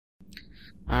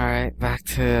Alright, back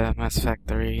to Mass Effect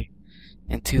 3.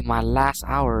 Into my last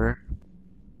hour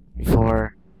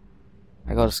before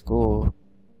I go to school.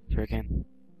 Freaking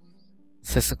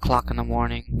 6 o'clock in the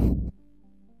morning.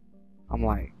 I'm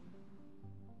like,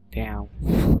 damn.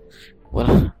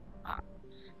 What?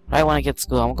 Right when I get to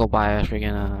school, I'm gonna go buy a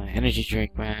freaking energy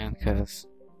drink, man, because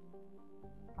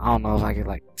I don't know if I could,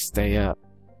 like, stay up.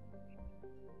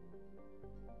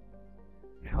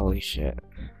 Holy shit.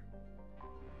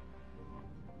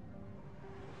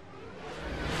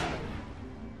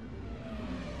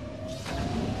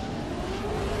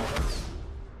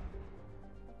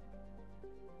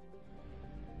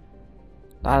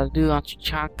 Lot to do on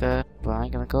Chichanka, but I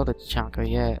ain't gonna go to Chichanka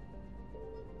yet.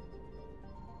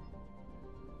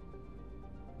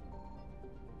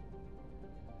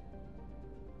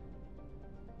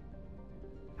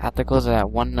 I have to go to that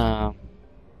one, I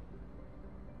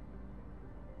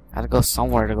have to go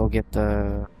somewhere to go get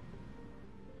the...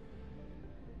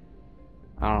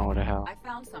 I don't know what the hell. I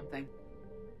found something.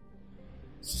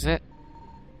 This is it?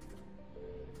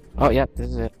 Oh, yep, this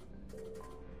is it.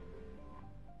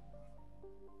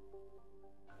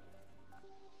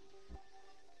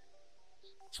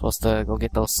 Supposed to go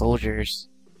get those soldiers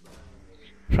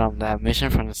from that mission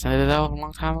from the Citadel a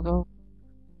long time ago.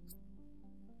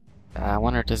 I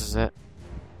wonder if this is it.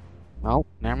 Nope,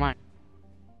 never mind.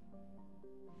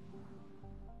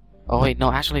 Oh wait,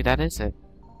 no, actually that is it.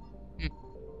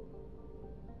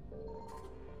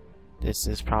 This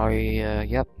is probably,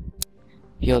 yep.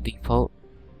 Field default.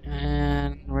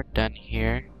 And we're done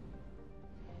here.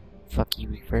 Fuck you,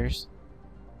 Reapers.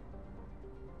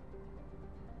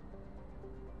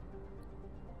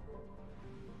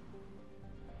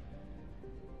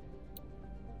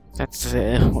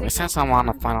 Since I'm on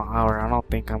the final hour, I don't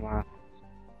think I'm gonna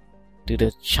do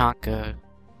the Chanka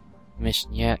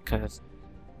mission yet, cause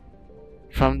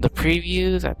from the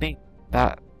previews, I think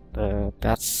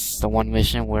that's the one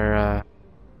mission where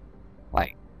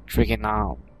like freaking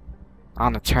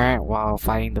on the turret while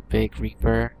fighting the big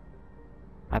Reaper.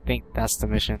 I think that's the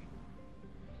mission.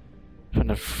 From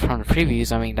the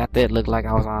previews, I mean that did look like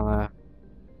I was on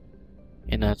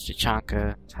in a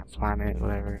Chichanka type planet,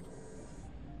 whatever.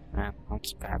 Man, I'm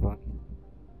just babbling.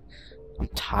 I'm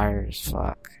tired as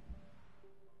fuck.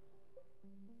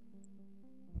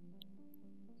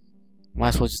 Might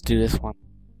as well just do this one.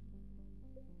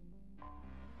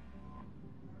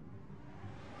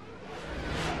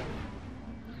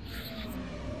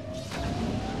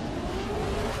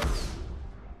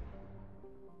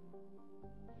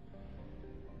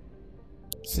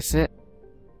 Is this it?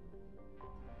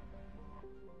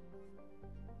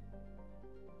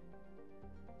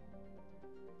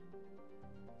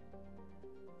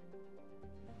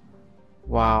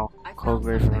 Wow, code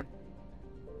red for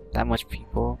that much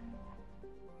people.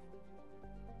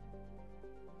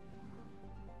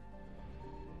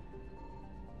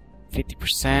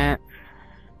 %. Let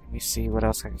me see what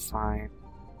else I can find.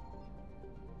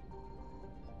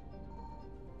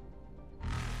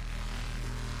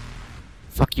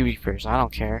 Fuck you, Reapers. I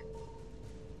don't care.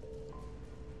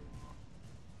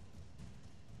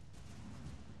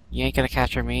 You ain't gonna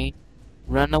capture me.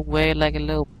 Run away like a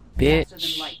little bitch. Faster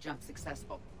than light jump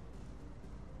successful.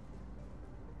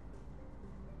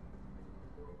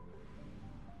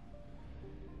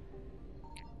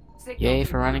 Yay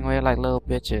for running away like little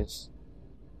bitches.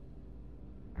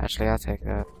 Actually, I'll take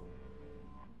that.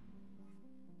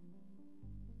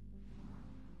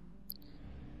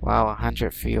 Wow,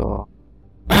 100 fuel.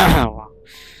 Wow.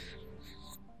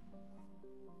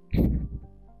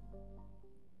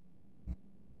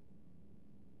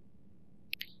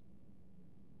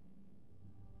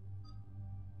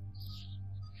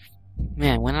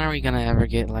 Man, when are we gonna ever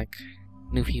get, like,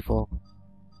 new people?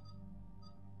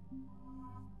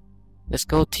 Let's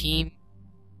go, team.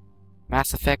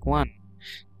 Mass Effect 1.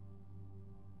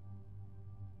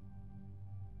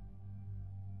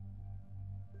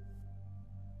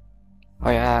 Oh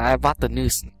yeah, I bought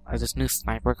this new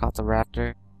sniper called the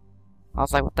Raptor. I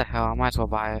was like, what the hell, I might as well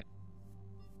buy it.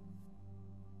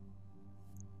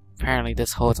 Apparently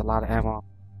this holds a lot of ammo.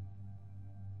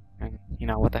 And, you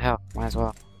know, what the hell, might as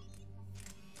well.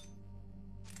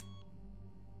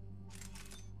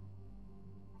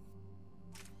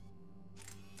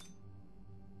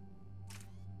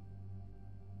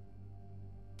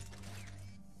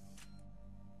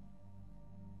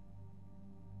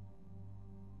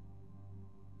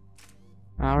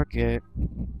 Now we're good.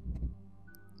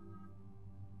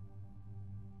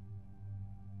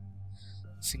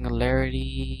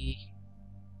 Singularity.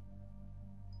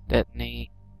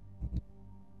 Detonate.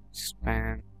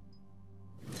 Expand.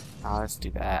 Now let's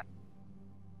do that.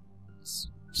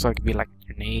 so it could be like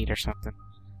a grenade or something.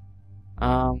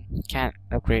 Can't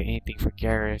upgrade anything for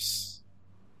Garrus.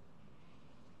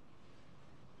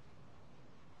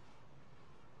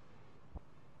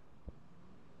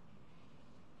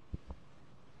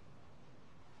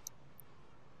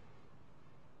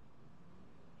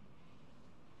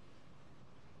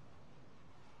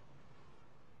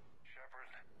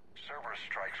 Cerberus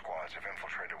strike squads have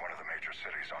infiltrated one of the major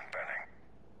cities on Benning.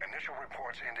 Initial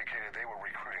reports indicated they were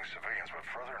recruiting civilians, but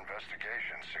further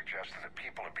investigation suggests that the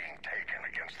people are being taken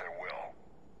against their will.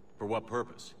 For what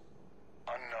purpose?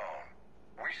 Unknown.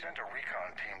 We sent a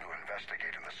recon team to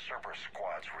investigate, and the Cerberus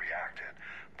squads reacted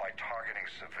by targeting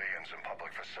civilians and public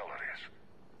facilities.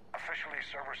 Officially,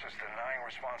 Cerberus is denying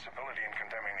responsibility and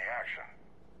condemning the action.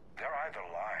 They're either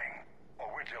lying,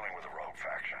 or we're dealing with a rogue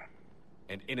faction.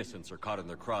 And innocents are caught in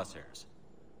their crosshairs.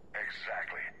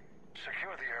 Exactly.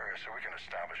 Secure the area so we can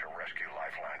establish a rescue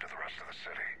lifeline to the rest of the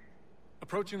city.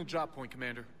 Approaching the drop point,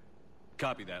 Commander.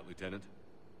 Copy that, Lieutenant.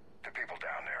 The people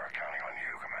down there are counting on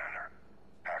you, Commander.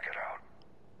 Hack it out.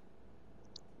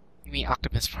 You mean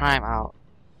Optimus Prime out?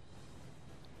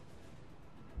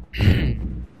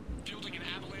 Fielding an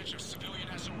avalanche of civilian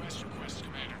SOS requests,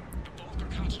 Commander. The bulk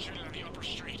are concentrated on the upper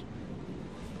street.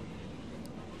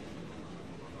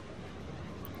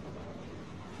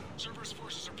 Cerberus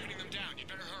forces are pinning them down. You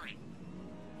better hurry.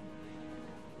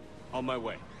 On my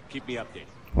way. Keep me updated.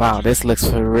 Wow, this looks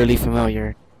really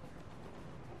familiar.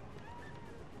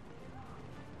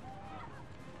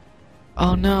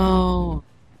 Oh no!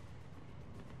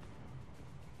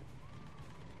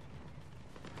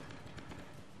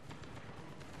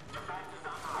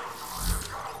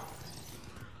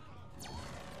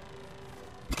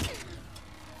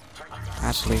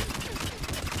 Actually,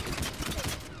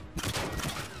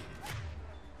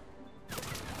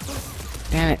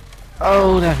 damn it!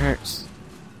 Oh, that hurts.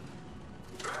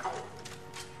 The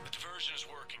diversion is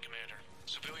working, Commander.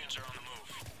 Civilians are on the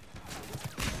move.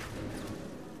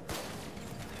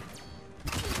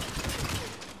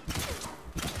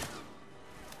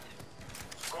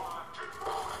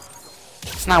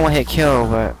 It's not one hit kill,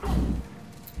 but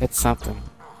it's something.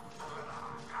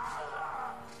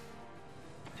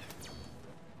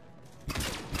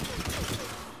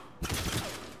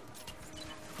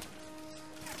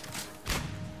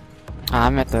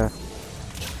 I'm at the...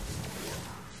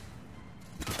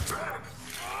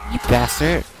 You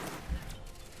bastard!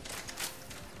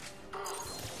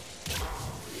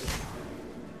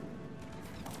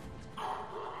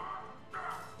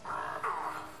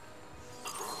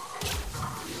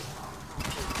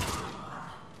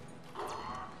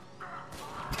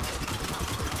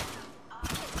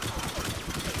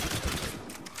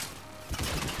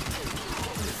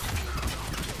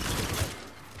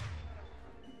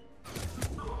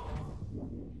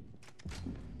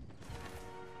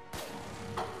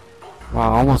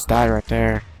 Wow, I almost died right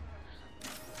there.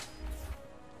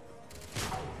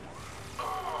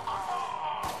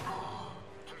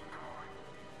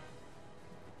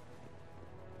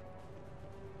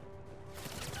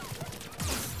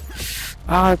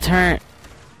 Oh, turn.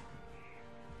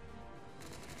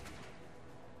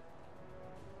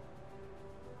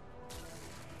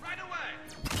 Right away!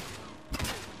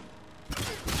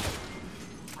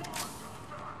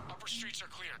 Upper streets are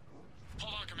clear.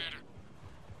 Hold on, Commander.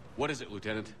 What is it,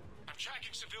 Lieutenant? I'm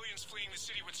tracking civilians fleeing the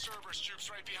city with Cerberus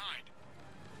troops right behind.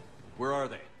 Where are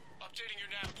they? Updating your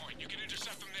nav point. You can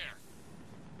intercept them there.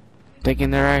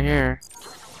 Thinking they're right here.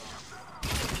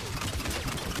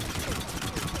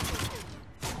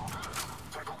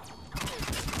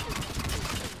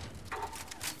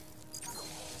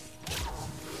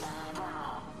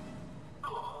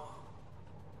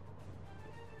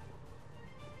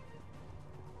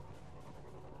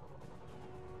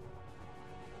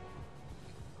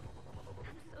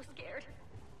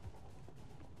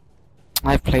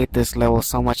 I've played this level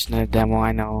so much in the demo,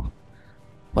 I know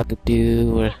what to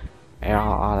do and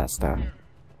all that stuff.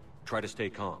 Try to stay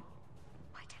calm.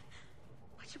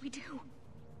 What should we do?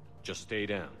 Just stay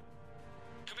down.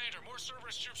 Commander, more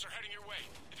Cerberus troops are heading your way.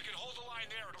 If you can hold the line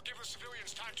there, it'll give the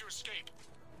civilians time to escape.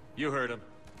 You heard him.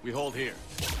 We hold here.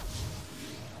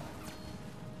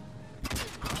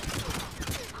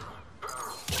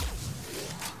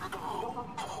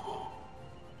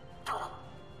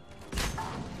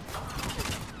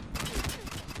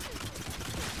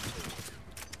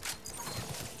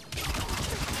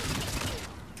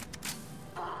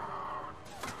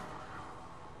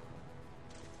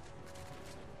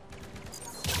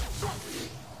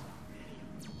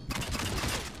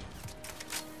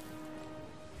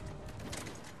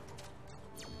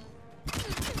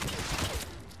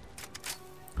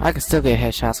 I can still get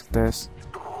headshots with this.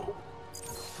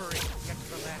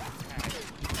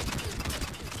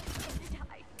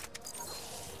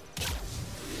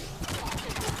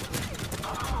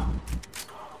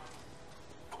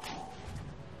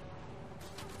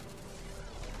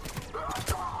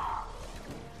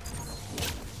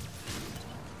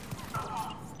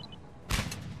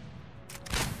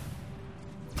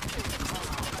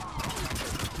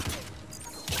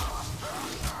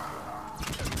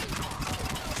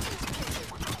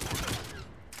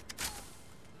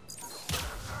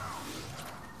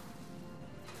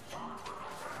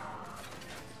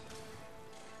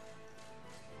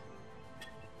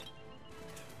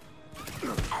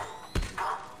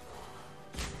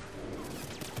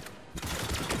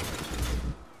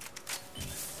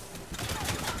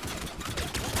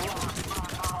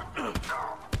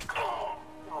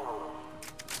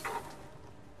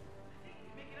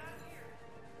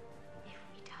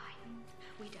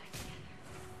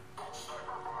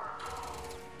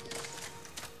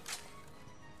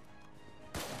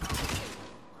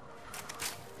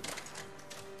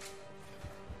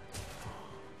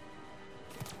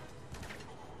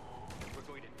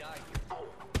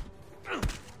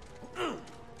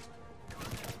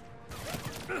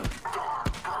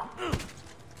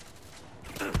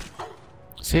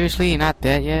 Seriously, you're not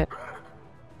dead yet?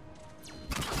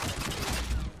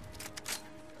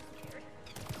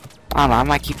 I don't know, I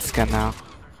might keep this gun now.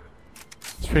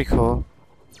 It's pretty cool.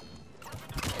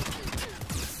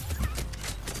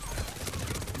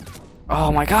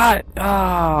 Oh my god!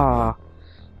 Ah!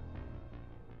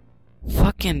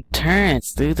 Fucking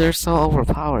turrets, dude, they're so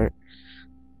overpowered.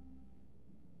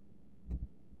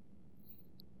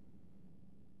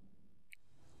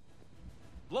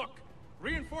 Look!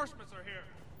 Reinforcements are here!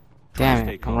 Damn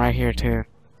it, I'm right here too.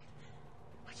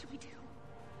 What should we do?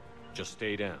 Just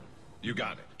stay down. You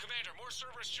got it. Commander, more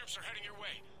Cerberus ships are heading your way.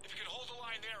 If you can hold the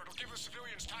line there, it'll give the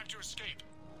civilians time to escape.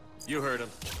 You heard him.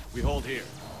 We hold here.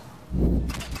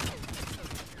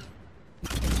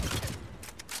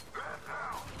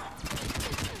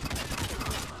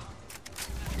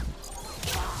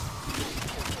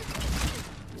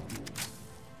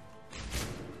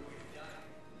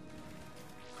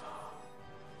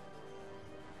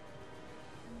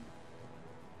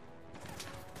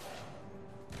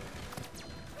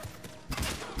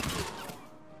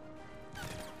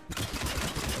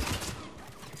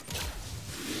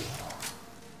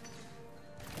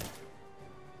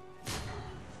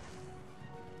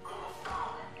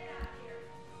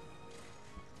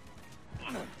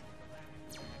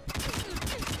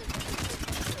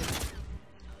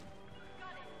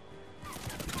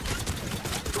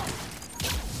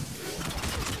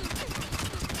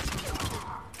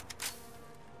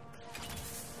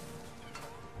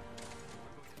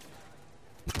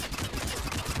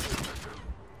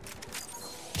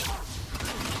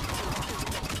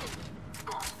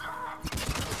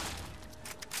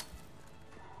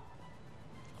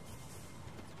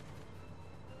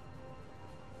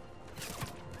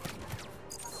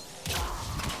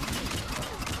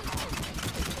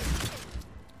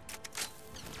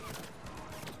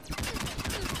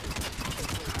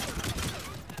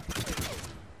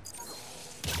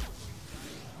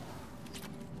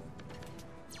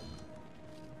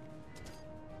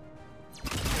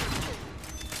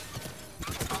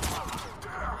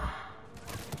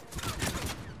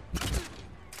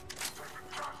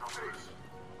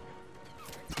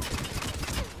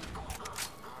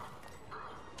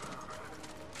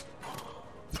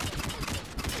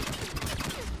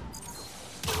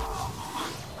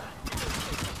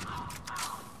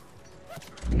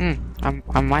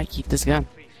 I might keep this gun.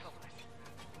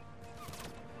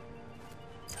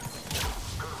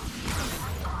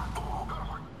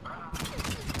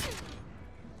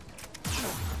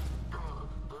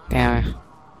 Damn it.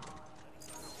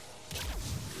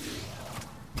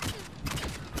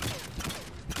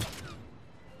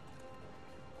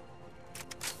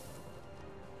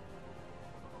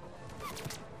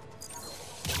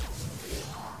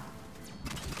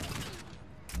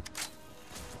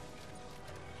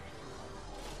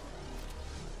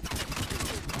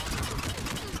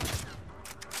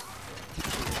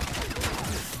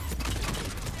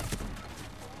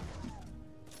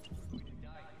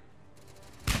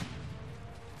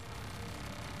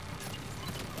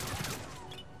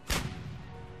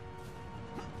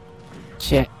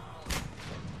 Shit.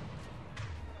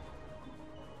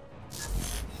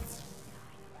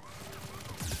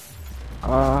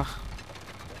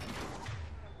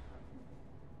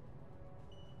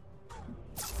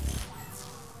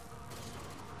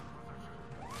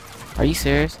 Are you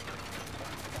serious?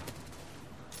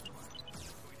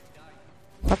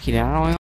 Fuck you, I don't